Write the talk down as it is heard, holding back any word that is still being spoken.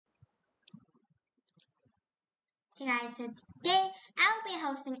Hey guys, so today I'll be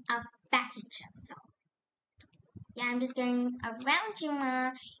hosting a fashion show. So yeah, I'm just getting around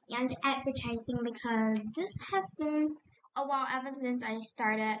Juma and advertising because this has been a while ever since I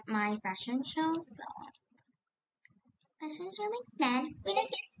started my fashion show. So fashion show with then we don't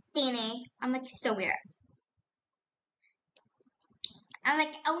get DNA. I'm like so weird.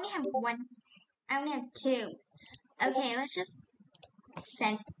 I only have one. I only have two. Okay, let's just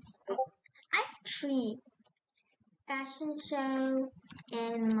send. I have 3. Fashion show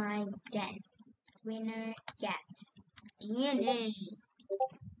in my den. Winner gets DNA.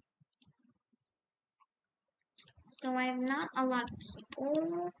 So I have not a lot of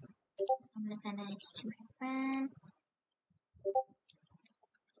people. So I'm gonna send this to my friend.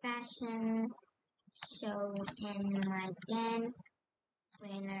 Fashion show in my den.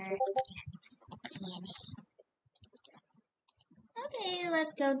 Winner gets DNA. Okay,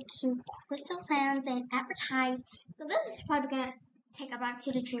 let's go to Crystal Sands and advertise. So this is probably gonna take about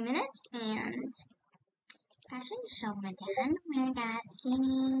 2 to 3 minutes. And fashion show my den. Winner gets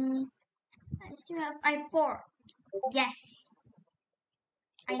DNA. Let's do it. 4. Yes.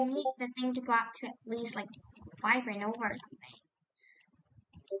 I need the thing to go up to at least like 5 and over or something.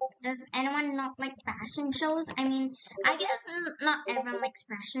 Does anyone not like fashion shows? I mean, I guess not everyone likes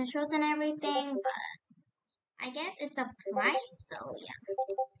fashion shows and everything, but I guess it's a prize, so yeah.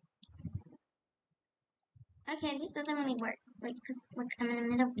 Okay, this doesn't really work. Like, cause like I'm in the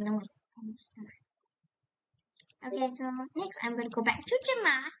middle of nowhere. Okay, so next I'm gonna go back to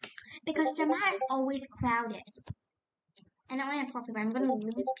Jama because Jama is always crowded. And I only have 4 people. I'm gonna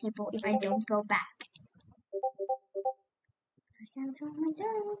lose people if I don't go back.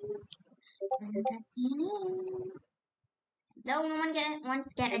 No one wants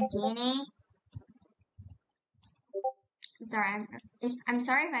to get a DNA. I'm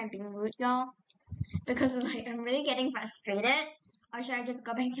sorry if I'm being rude, y'all, because like I'm really getting frustrated. Or should I just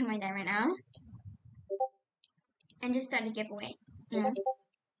go back to my den right now and just start a giveaway? You know?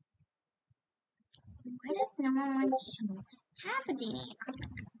 Why does no one want to have a DNA?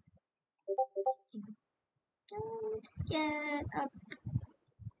 Don't get up.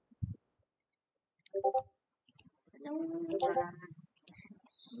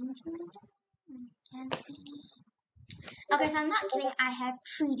 Okay, so I'm not kidding. I have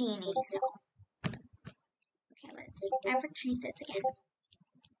 3 DNA. So okay, let's advertise this again.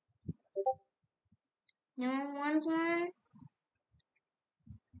 No one wants one.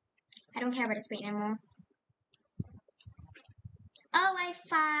 I don't care about this weight anymore. Oh, I have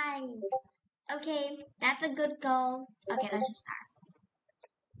 5. Okay, that's a good goal. Okay, let's just start.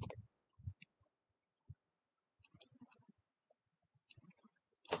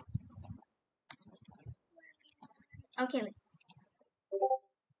 Okay.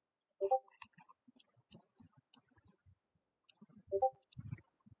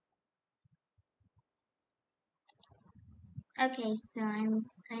 Okay, so I'm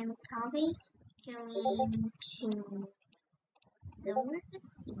probably going to lower the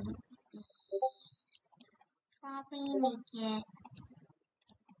seats and probably make it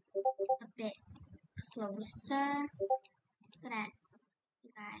a bit closer so that you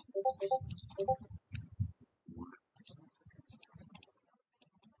guys can get more.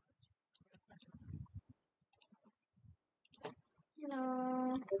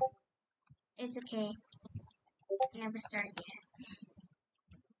 Hello. It's okay. Never start yet.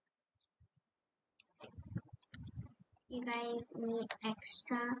 You guys need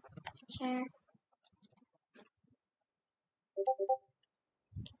extra chair.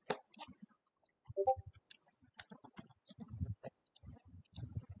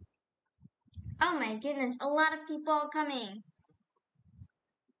 Oh my goodness, a lot of people are coming.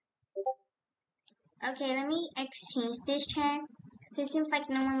 Okay, let me exchange this chair. Because it seems like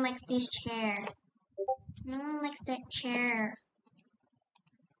no one likes this chair. No one likes that chair.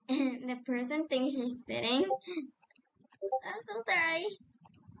 And the person thinks she's sitting. I'm so sorry.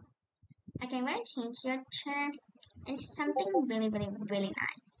 Okay, I'm gonna change your chair into something really, really, really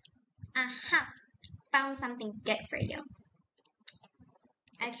nice. Aha! Found something good for you.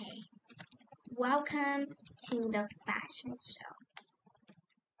 Okay. Welcome to the fashion show.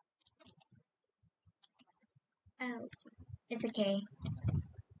 Oh, it's okay.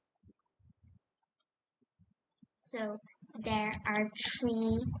 So there are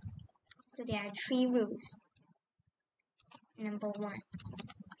 3 rules. Number 1,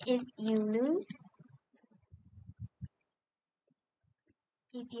 if you lose,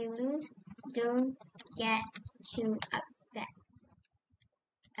 don't get too upset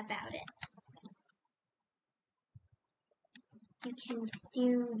about it. You can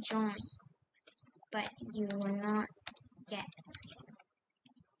still join. but you will not get.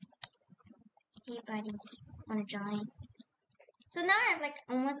 Hey buddy, wanna join? So now I have like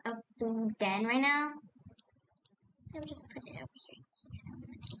almost a full den right now. So I'll just put it over here in case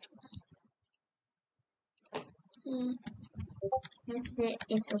someone's key. Sit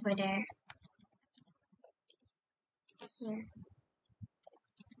is over there. Here.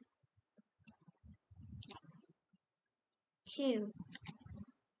 2.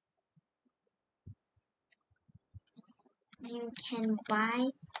 You can buy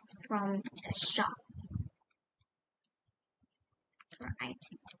from the shop for items.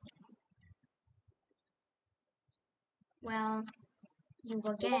 Well, you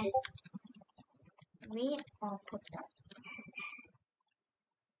will guess. Read or put them.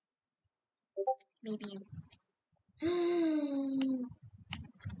 Maybe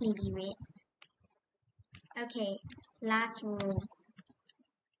maybe read. Okay, last rule.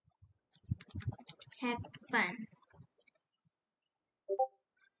 Have fun.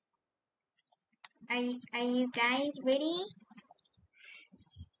 Are you guys ready?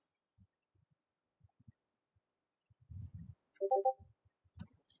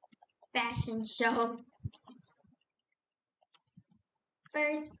 Fashion show.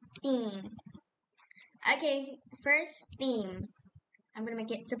 First theme. Okay, first theme. I'm gonna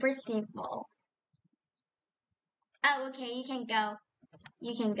make it super simple. Oh, okay, you can go.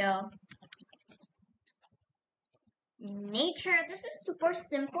 You can go. Nature. This is super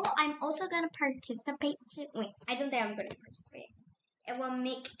simple. I'm also gonna participate. Wait, I don't think I'm gonna participate. It will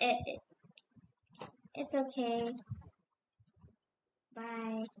make it. It's okay.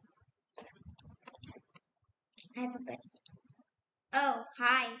 Bye. I have a bit. Oh,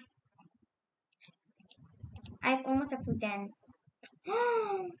 hi. I have almost a full den.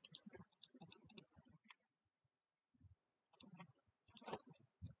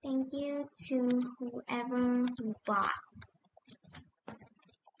 Thank you to whoever who bought.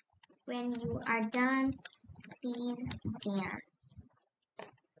 When you are done, please dance.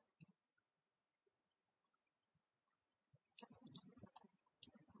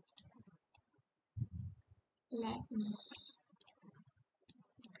 Let me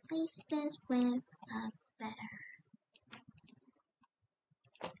place this with a better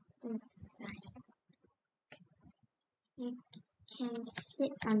side. You can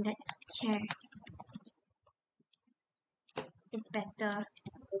sit on that chair. It's better.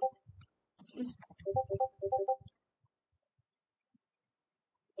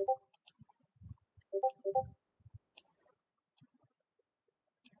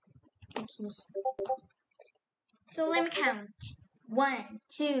 Okay. So let me count. 1,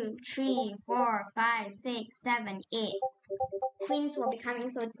 2, 3, 4, 5, 6, 7, 8. Queens will be coming,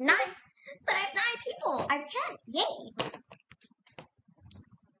 so it's 9. So I have 9 people. I have 10. Yay!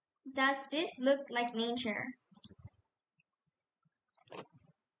 Does this look like nature?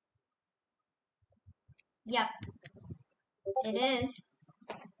 Yep. It is.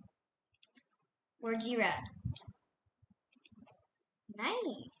 Where'd you at?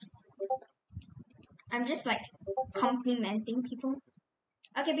 Nice. I'm just like complimenting people.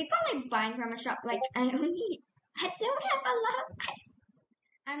 Okay, people like buying from a shop. Like I don't have a lot of.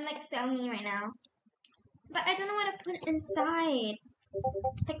 I'm like selling me right now, but I don't know what to put inside.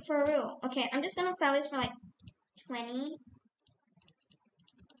 Like for real. Okay, I'm just gonna sell this for like 20.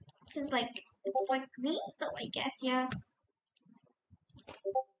 Cause like it's like green stuff, I guess. Yeah.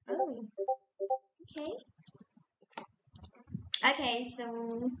 Oh. Okay. Okay, so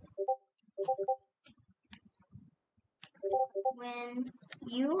when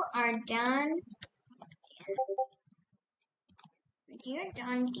you are done,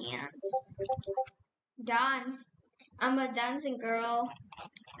 dance. I'm a dancing girl.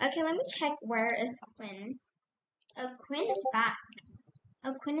 Okay, let me check where is Quinn. Oh, Quinn is back.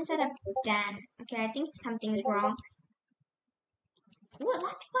 Oh, Quinn is at a den. Okay, I think something is wrong. Ooh, a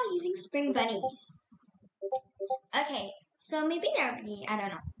lot of people are using spring bunnies. Okay, so maybe there'll be, I don't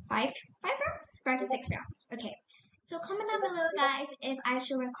know, 5 rounds? 5 to 6 rounds. Okay. So comment down below, guys, if I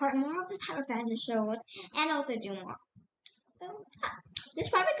should record more of this type of fashion shows and also do more. So, yeah. This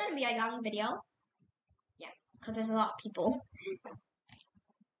is probably going to be a long video. Yeah, because there's a lot of people.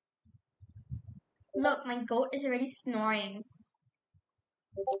 Look, my goat is already snoring.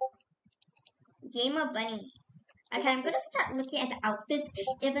 Gamer bunny. Okay, I'm going to start looking at the outfits.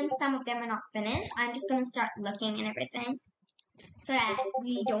 Even some of them are not finished. I'm just going to start looking and everything. So that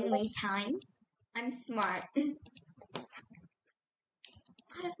we don't waste time. I'm smart.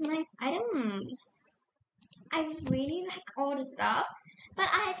 A lot of nice items. I really like all the stuff, but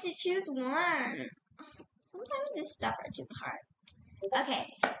I have to choose one. Sometimes this stuff are too hard.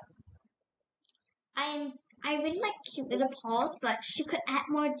 Okay, so I really like cute little paws, but she could add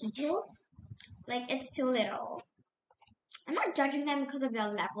more details. Like, it's too little. I'm not judging them because of their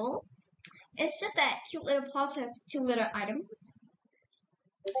level. It's just that cute little paws has too little items.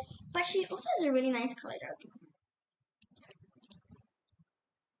 But she also has a really nice color though.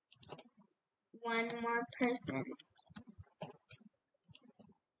 One more person.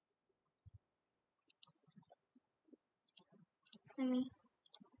 Let me.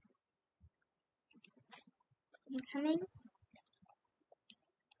 You coming?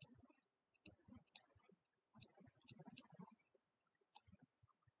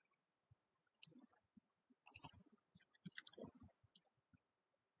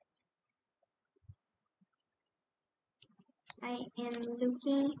 I am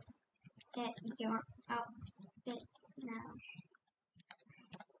looking at your outfits now.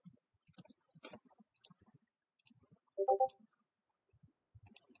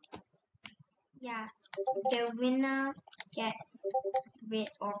 Yeah, the winner gets red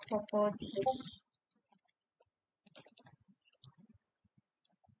or purple DD.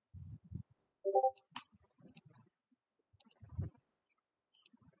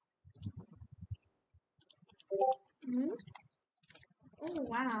 Oh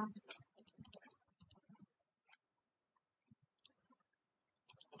wow.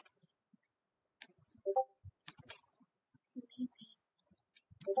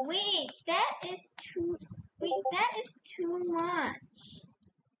 Wait, that is too much.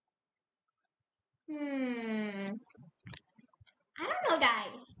 I don't know,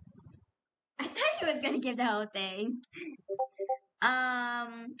 guys. I thought he was gonna give the whole thing.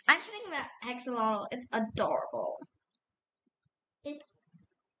 I'm shooting the axolotl. It's adorable. It's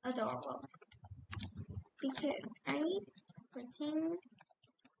adorable. Because I need printing.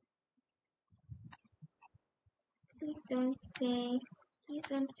 Please don't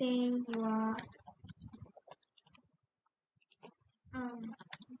say you are.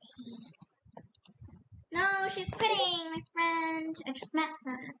 Okay. No, she's quitting, my friend. I just met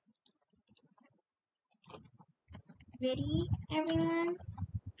her. Ready, everyone?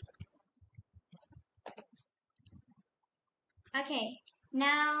 Okay,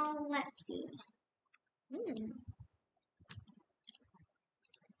 now let's see.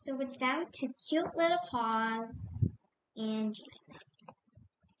 So it's down to cute little paws and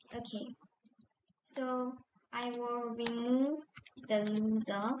okay. So I will remove the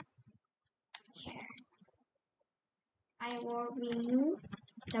loser chair. I will remove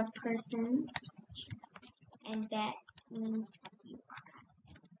the person chair. And that means you are.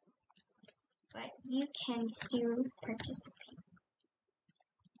 But you can still participate.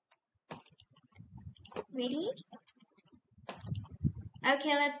 Ready?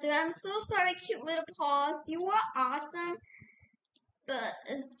 Okay, let's do it. I'm so sorry, cute little paws. You were awesome. But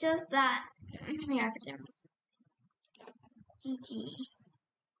it's just that. Yeah, GG.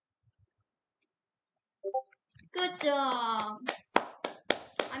 Good job.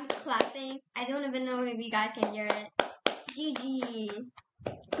 I'm clapping. I don't even know if you guys can hear it. GG.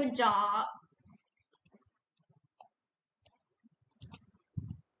 Good job.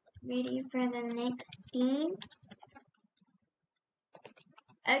 Ready for the next theme?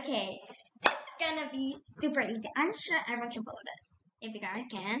 Okay. This is gonna be super easy. I'm sure everyone can follow this. If you guys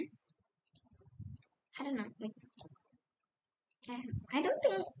can. I don't know. Like, I don't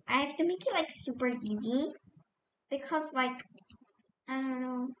think I have to make it like super easy. Because like, I don't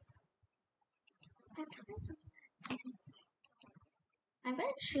know. I'm gonna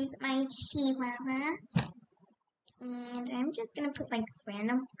choose my chihuahua. And I'm just gonna put like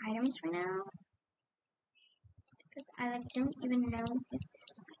random items for now. Because I like don't even know if this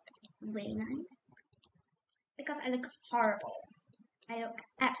is like really nice. Because I look horrible. I look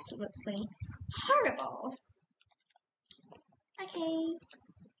absolutely horrible. Okay.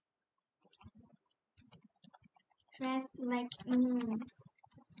 Dress like me.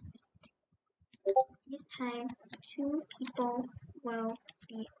 This time, 2 people will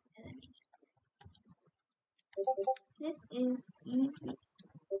be eliminated. This is easy.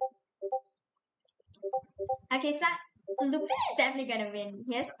 Okay, so Lupin is definitely gonna win.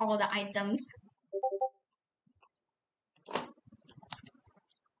 He has all the items.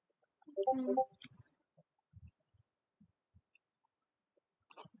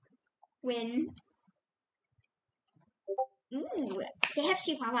 Win. Ooh, they have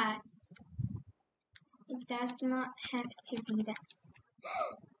chihuahuas. It does not have to be that.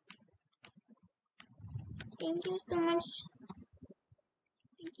 Thank you so much.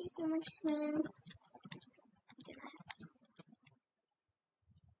 Thank you so much, Quinn.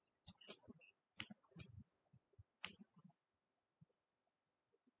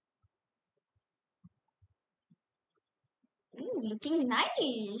 looking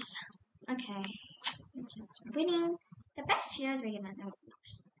nice. Okay, I'm just winning. The best cheetahs we're gonna know.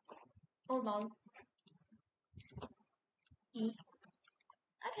 Oh lol. D.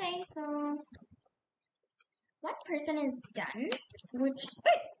 Okay, so one person is done. Which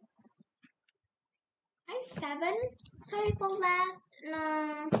wait, I have 7 circle left.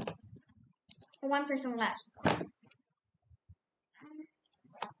 No, one person left. So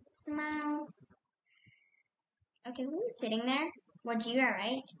smile. Okay, who's sitting there? Wajira,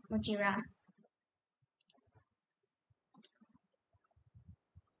 right? Wajira.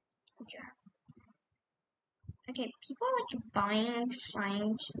 Okay, people are like buying and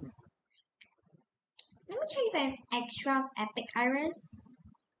trying to. Let me tell you if I have extra epic iris.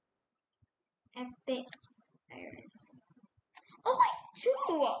 Epic iris. Oh, I have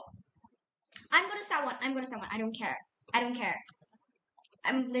 2! I'm gonna sell one. I'm gonna sell one. I don't care. I don't care.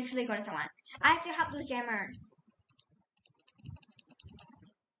 I'm literally gonna sell one. I have to help those jammers.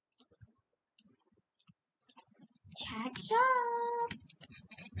 Check shop.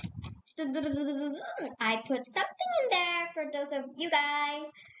 I put something in there for those of you guys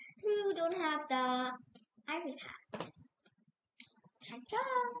who don't have the iris hat. Check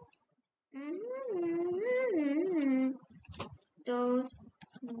shop. Those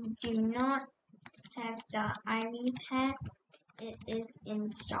who do not have the iris hat, it is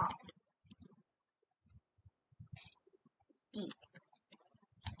in shop. D.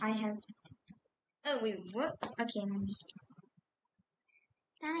 I have. Oh wait, what? Okay, let me.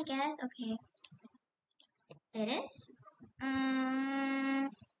 Then I guess okay. It is.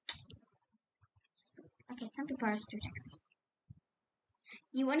 Okay, some people are still checking.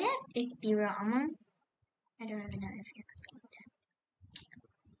 You want to have Ethereal armor? I don't even know if you're cooking that.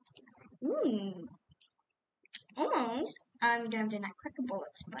 Almost. You don't have the nutcracker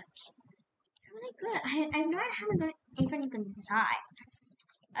bullets, but really good. I have no idea how I'm going to decide.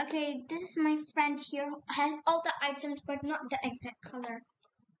 Okay, this is my friend here. Has all the items, but not the exact color.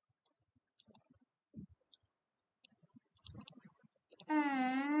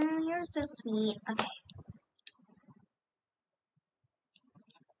 You're so sweet. Okay.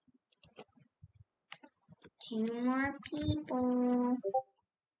 Two more people. Oh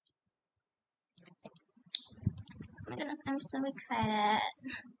my goodness, I'm so excited.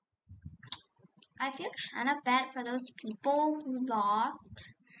 I feel kind of bad for those people who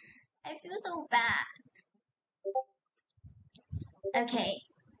lost. I feel so bad. Okay.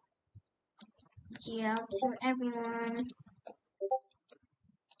 GL to everyone.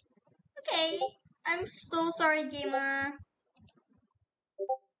 Okay. I'm so sorry, gamer.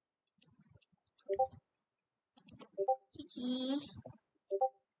 GG.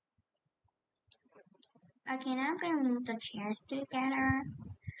 Okay, now I'm gonna move the chairs together.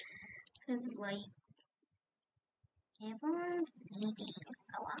 Cause like everyone's leaving,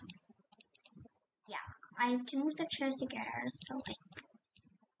 so yeah, I have to move the chairs together so like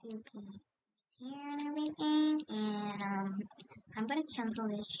it'll be easier and everything. And I'm gonna cancel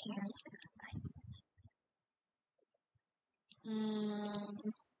these chairs because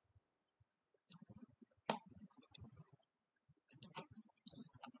and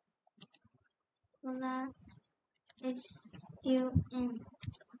Lola is still in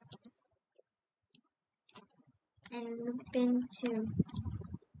and Lupin 2.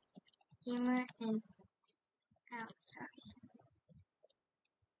 Gamer is out, sorry.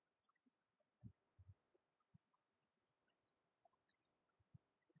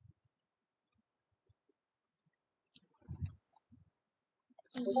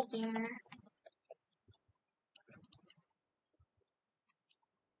 GG Gamer.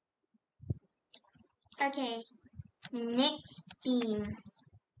 Okay, next team.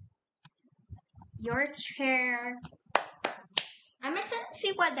 Your chair. I'm excited to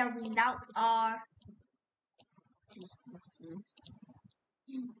see what the results are.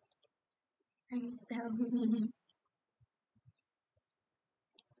 I'm so mean.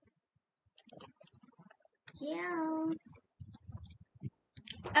 Yeah.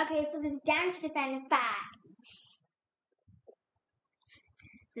 Okay, so it's down to defend 5.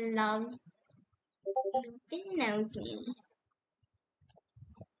 Love. Lupin knows me.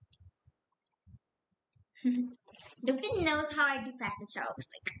 Lupin knows how I do fashion shows.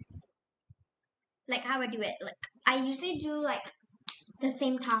 Like how I do it. Like I usually do like the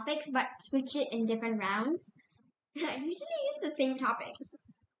same topics but switch it in different rounds. I usually use the same topics.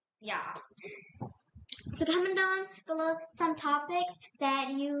 Yeah. So comment down below some topics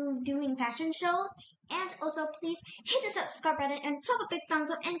that you do in fashion shows. And also please hit the subscribe button and drop a big thumbs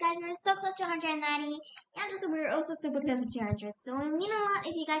up. And guys, we're so close to 190. And also we're also super close to 200. So it would mean a lot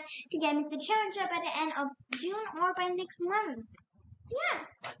if you guys could get me to 200 by the end of June or by next month. So yeah.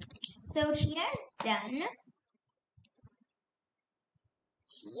 So cheetah is done.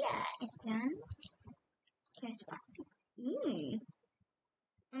 Cheetah is done. Guess what?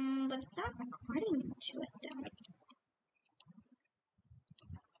 But it's not recording to it though.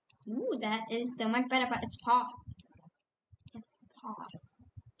 Ooh, that is so much better, but it's paused. It's paused.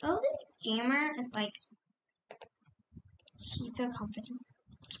 Oh, this gamer is like, she's so confident.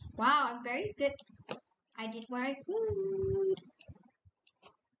 Wow, I'm very good. I did what I could.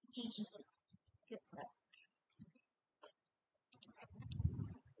 GG. Good stuff.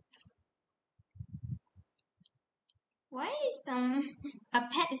 Why is a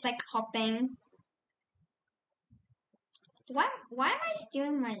pet is like hopping? Why am I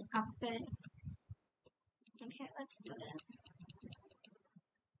stealing my outfit? Okay, let's do this.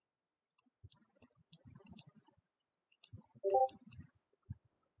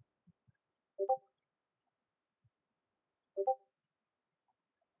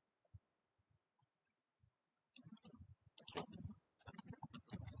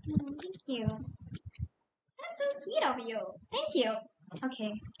 Thank you. That's so sweet of you. Thank you.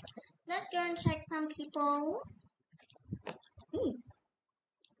 Okay, let's go and check some people. I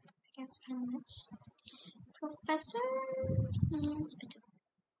guess kind of much. Professor and spittle.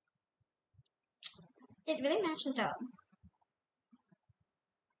 It really matches up.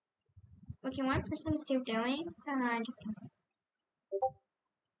 Okay, one person is still doing, so I'm just gonna.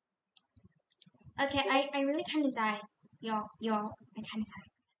 Okay, I really can't decide. Y'all, I can't decide.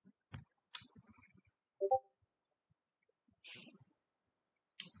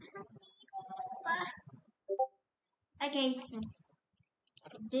 Okay, so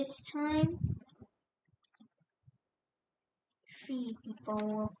this time 3 people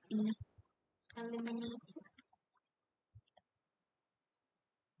will be eliminated.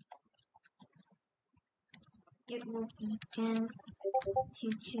 It will be 10 to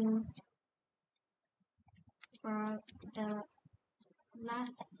 2 for the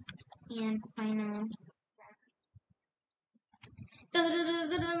last and final.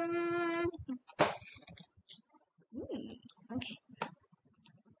 Okay.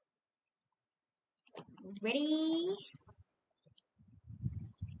 Ready?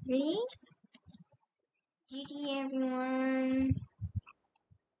 Ready? GG everyone.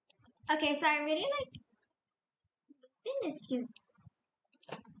 Okay, so I really like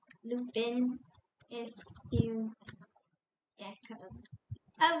Lupin is still Deco.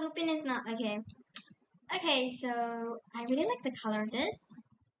 Oh, Lupin is not. Okay. Okay, so I really like the color of this.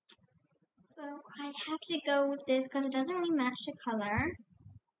 So I have to go with this because it doesn't really match the color.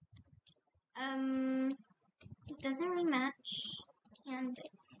 This doesn't really match. And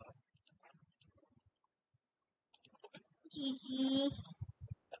this. GG.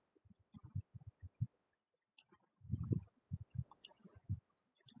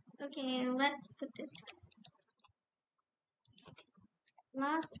 Okay, let's put this.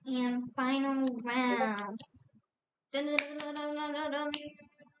 Last and final round. The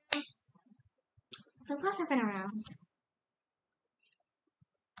last and final round.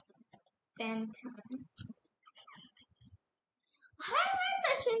 Phantom. Why am I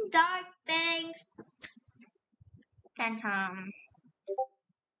such in dark things? Phantom.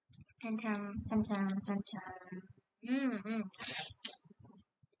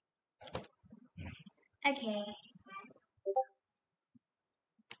 Okay.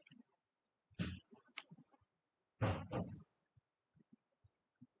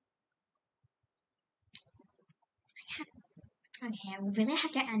 Okay, I really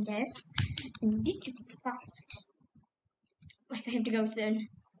have to end this. I need to be fast. Like I have to go soon.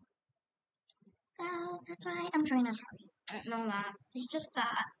 So that's why I'm trying to hurry. I don't know that. It's just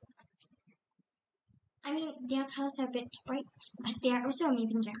that. I mean, their colors are a bit bright, but they are also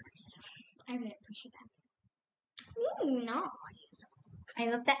amazing genres. I really appreciate that. Ooh, nice. I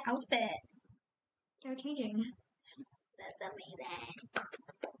love that outfit. They're changing. That's amazing.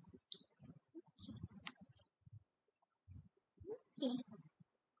 Okay.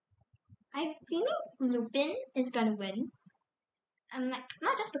 I feel Lupin is gonna win. Like,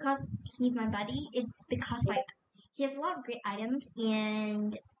 not just because he's my buddy, it's because like he has a lot of great items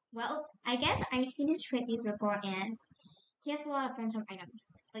and well, I guess I've seen his trade these before and he has a lot of phantom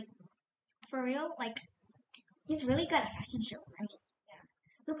items. Like for real, like he's really good at fashion shows. I mean, yeah.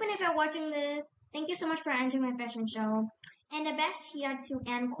 Lupin, if you're watching this, thank you so much for entering my fashion show. And the best cheetah to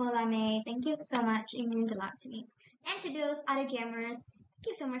and koalamae01, thank you so much. It means a lot to me. And to those other jammers, thank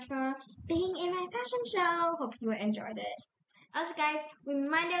you so much for being in my fashion show. Hope you enjoyed it. Also, guys,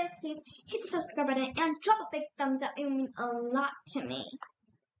 reminder, please hit the subscribe button and drop a big thumbs up. It will mean a lot to me.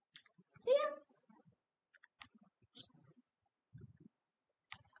 So yeah.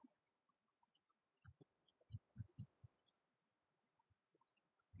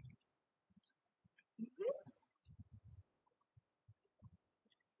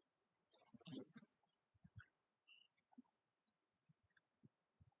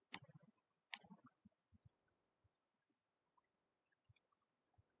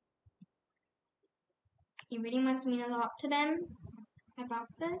 It really must mean a lot to them about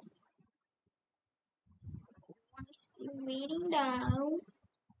this. I'm still waiting though.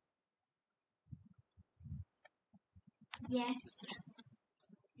 Yes.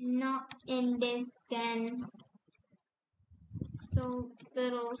 Not in this den. So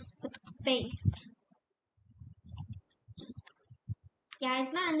little space. Yeah,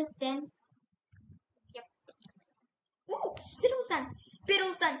 it's not in this den. Yep. Ooh, Spittle's done.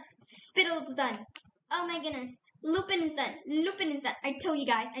 Spittle's done. Spittle's done. Oh my goodness. Lupin is done. Lupin is done. I told you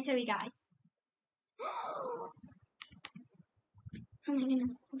guys. I told you guys. Oh my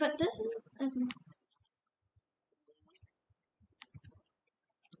goodness. But this is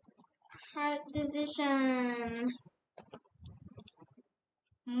hard decision.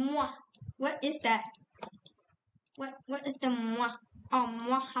 Mwah. What is that? What is the mwah? Oh,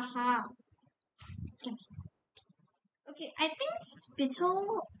 mwah, haha. Okay, I think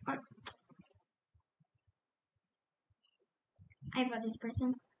spittle. I vote this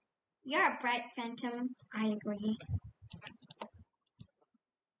person. You're a bright phantom. I agree.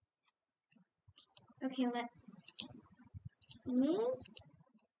 Okay, let's see.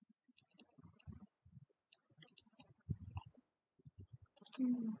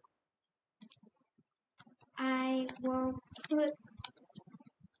 I will put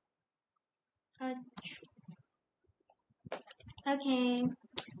a. Okay.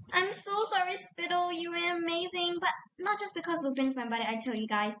 I'm so sorry, Spittle. You were amazing, but not just because Lupin's my buddy. I told you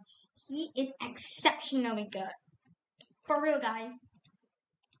guys, he is exceptionally good. For real, guys.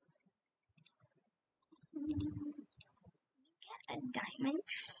 Get a diamond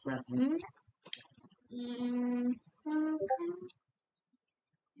trim and some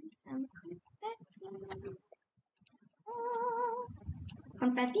confetti. Oh,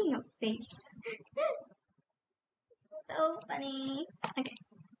 confetti in your face. So funny. Okay.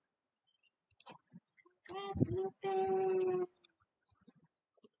 Congrats, Lupin.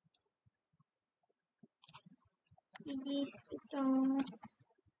 Spittle.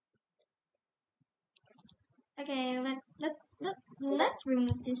 Okay, let's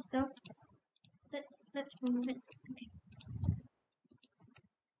remove this stuff. Let's remove it. Okay.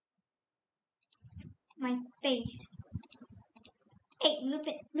 My face. Hey,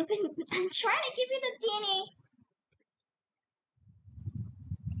 Lupin, I'm trying to give you the DNA.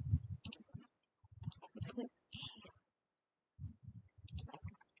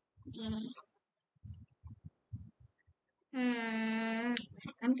 DNA.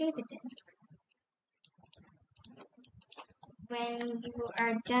 I'm good with this. When you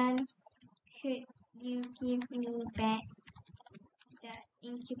are done, could you give me back the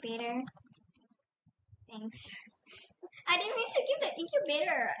incubator? Thanks. I didn't mean to give the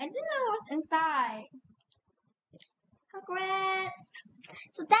incubator. I didn't know it was inside. Congrats!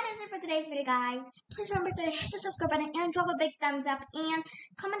 So that is it for today's video, guys. Please remember to hit the subscribe button and drop a big thumbs up and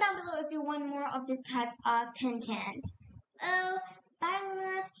comment down below if you want more of this type of content. So, bye,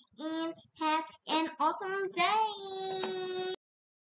 learners, and have an awesome day!